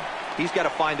flying. He's got to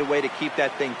find a way to keep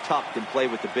that thing tucked and play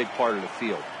with the big part of the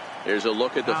field. There's a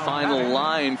look at the final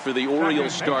line for the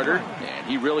Orioles starter, and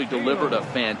he really delivered a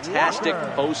fantastic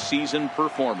postseason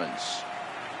performance.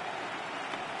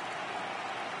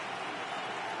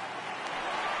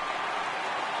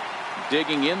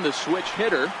 Digging in, the switch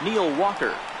hitter, Neil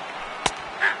Walker.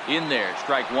 In there,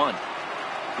 strike 1.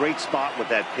 Great spot with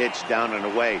that pitch down and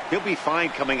away. He'll be fine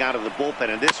coming out of the bullpen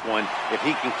in this one if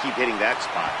he can keep hitting that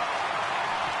spot.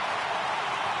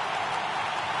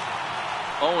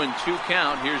 0-2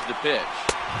 count. Here's the pitch.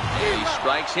 And he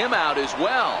strikes him out as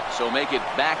well. So make it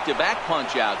back-to-back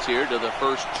punch-outs here to the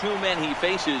first 2 men he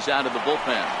faces out of the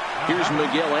bullpen. Here's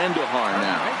Miguel Andujar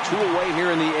now. 2 away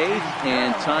here in the 8th,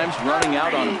 and time's running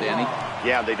out on him, Danny.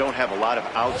 Yeah, they don't have a lot of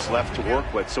outs left to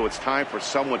work with, so it's time for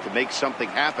someone to make something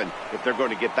happen if they're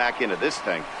going to get back into this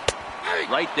thing.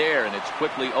 Right there, and it's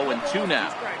quickly 0-2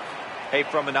 now. Hey,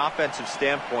 from an offensive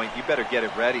standpoint, you better get it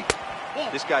ready.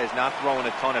 This guy is not throwing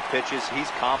a ton of pitches. He's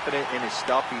confident in his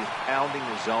stuff. He's pounding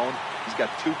the zone. He's got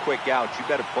 2 quick outs. You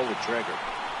better pull the trigger.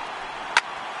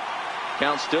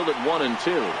 Count still at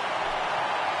 1-2.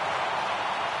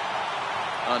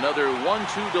 Another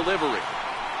 1-2 delivery.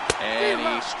 And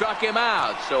he struck him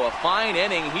out. So a fine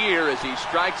inning here as he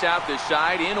strikes out the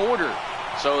side in order.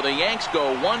 So the Yanks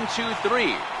go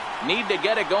 1-2-3. Need to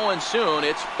get it going soon.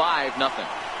 It's 5-0.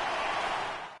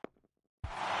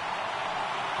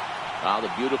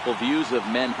 The beautiful views of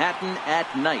Manhattan at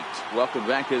night. Welcome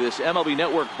back to this MLB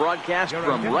Network broadcast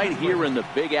from right here in the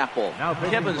Big Apple.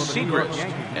 Kevin Seacrest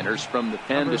enters from the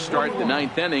pen to start the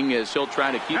 9th inning as he'll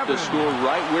try to keep the score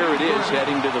right where it is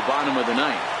heading to the bottom of the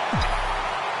 9th.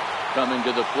 Coming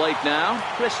to the plate now,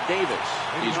 Chris Davis.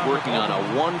 He's working on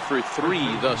a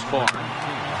 1-for-3 thus far.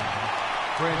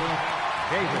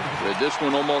 With this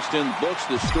one almost in books,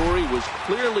 the story was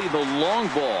clearly the long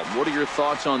ball. What are your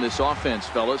thoughts on this offense,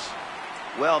 fellas?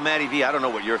 Well, Matty V, I don't know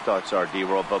what your thoughts are,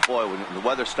 D-Roll, but boy, when the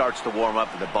weather starts to warm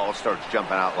up and the ball starts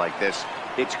jumping out like this,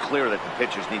 it's clear that the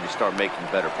pitchers need to start making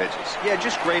better pitches. Yeah,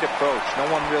 just great approach.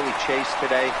 No one really chased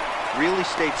today. Really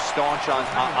stayed staunch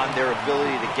on their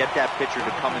ability to get that pitcher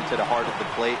to come into the heart of the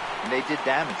plate, and they did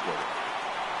damage with it.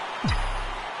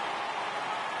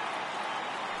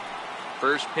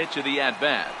 First pitch of the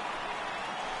at-bat.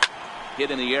 Hit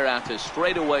in the air out to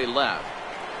straightaway left.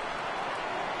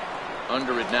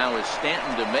 Under it now is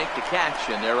Stanton to make the catch,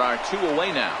 and there are 2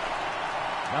 away now.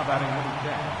 Now batting number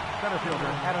 10, center fielder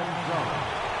Adam Jones.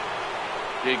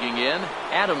 Digging in,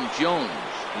 Adam Jones.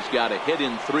 He's got a hit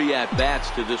in 3 at-bats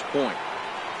to this point.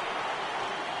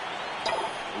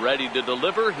 Ready to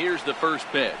deliver. Here's the first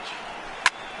pitch.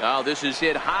 Oh, this is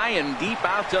hit high and deep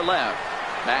out to left.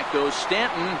 Back goes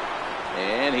Stanton.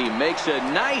 And he makes a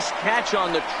nice catch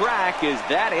on the track as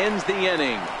that ends the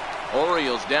inning.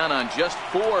 Orioles down on just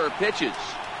 4 pitches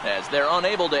as they're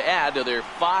unable to add to their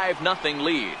 5-0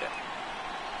 lead.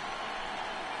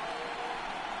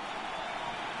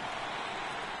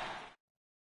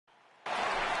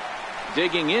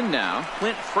 Digging in now,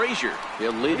 Clint Frazier.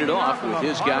 He'll lead it off with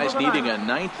his guys needing a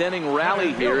 9th-inning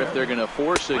rally here if they're going to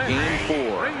force a game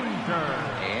 4.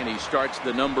 And he starts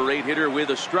the number 8 hitter with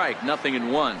a strike,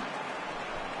 0-1.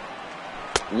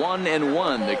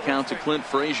 1-1 the count to Clint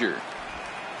Frazier.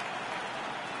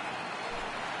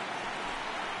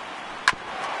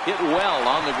 Hit well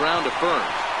on the ground to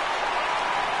first.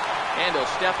 And he'll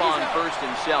step on first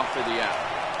himself for the out.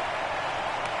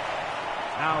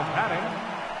 Now batting,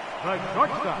 the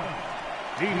shortstop,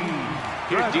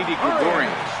 Here's Didi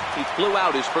Gregorius. He flew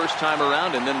out his first time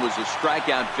around and then was a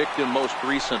strikeout victim most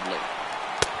recently.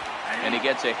 And he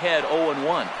gets ahead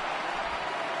 0-1.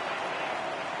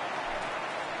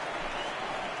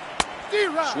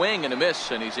 Swing and a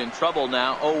miss, and he's in trouble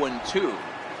now, 0-2.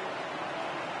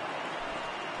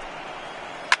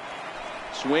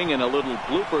 Swing and a little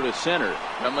blooper to center.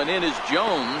 Coming in is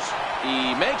Jones.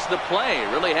 He makes the play.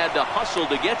 Really had to hustle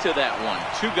to get to that one.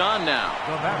 2 gone now.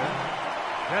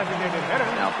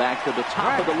 Now back to the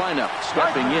top of the lineup.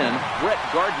 Stepping in, Brett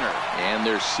Gardner. And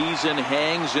their season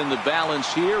hangs in the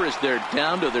balance here as they're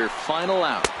down to their final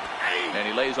out. And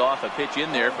he lays off a pitch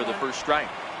in there for the first strike.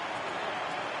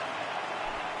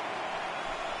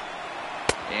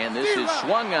 And this is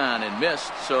swung on and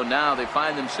missed, so now they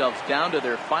find themselves down to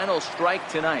their final strike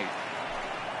tonight.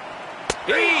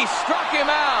 He struck him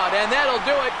out, and that'll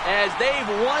do it as they've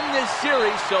won this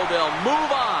series, so they'll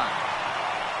move on.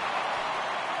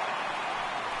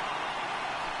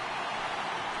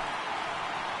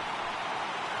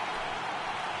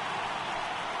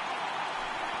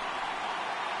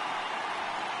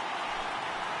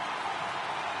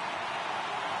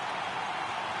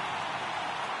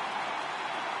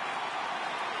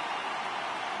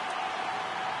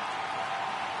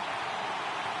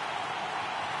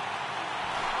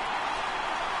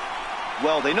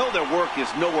 Well, they know their work is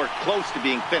nowhere close to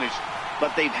being finished,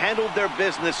 but they've handled their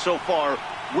business so far,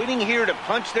 winning here to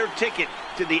punch their ticket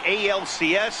to the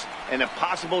ALCS and a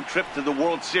possible trip to the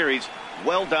World Series.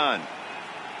 Well done.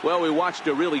 Well, we watched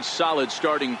a really solid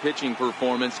starting pitching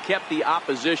performance, kept the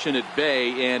opposition at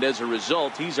bay, and as a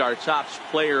result, he's our top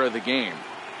player of the game.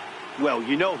 Well,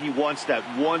 you know he wants that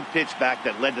one pitch back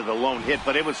that led to the lone hit,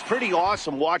 but it was pretty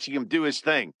awesome watching him do his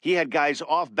thing. He had guys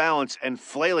off balance and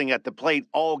flailing at the plate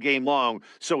all game long,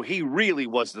 so he really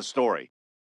was the story.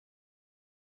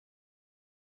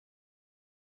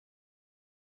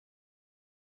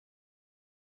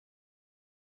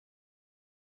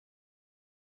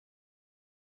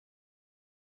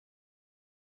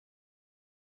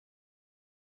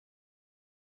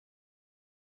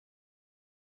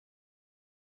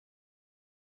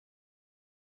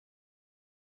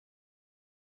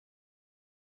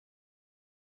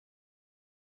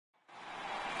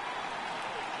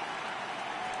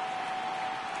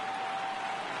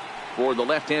 For the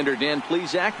left-hander Dan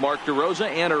Plesac, Mark DeRosa,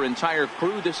 and our entire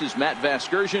crew, this is Matt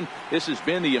Vasgersian. This has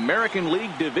been the American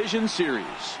League Division Series.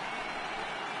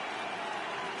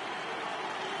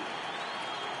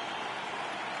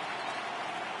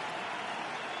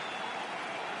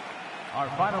 Our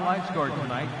final line score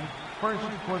tonight, first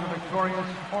for the victorious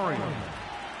Orioles,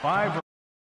 5 runs.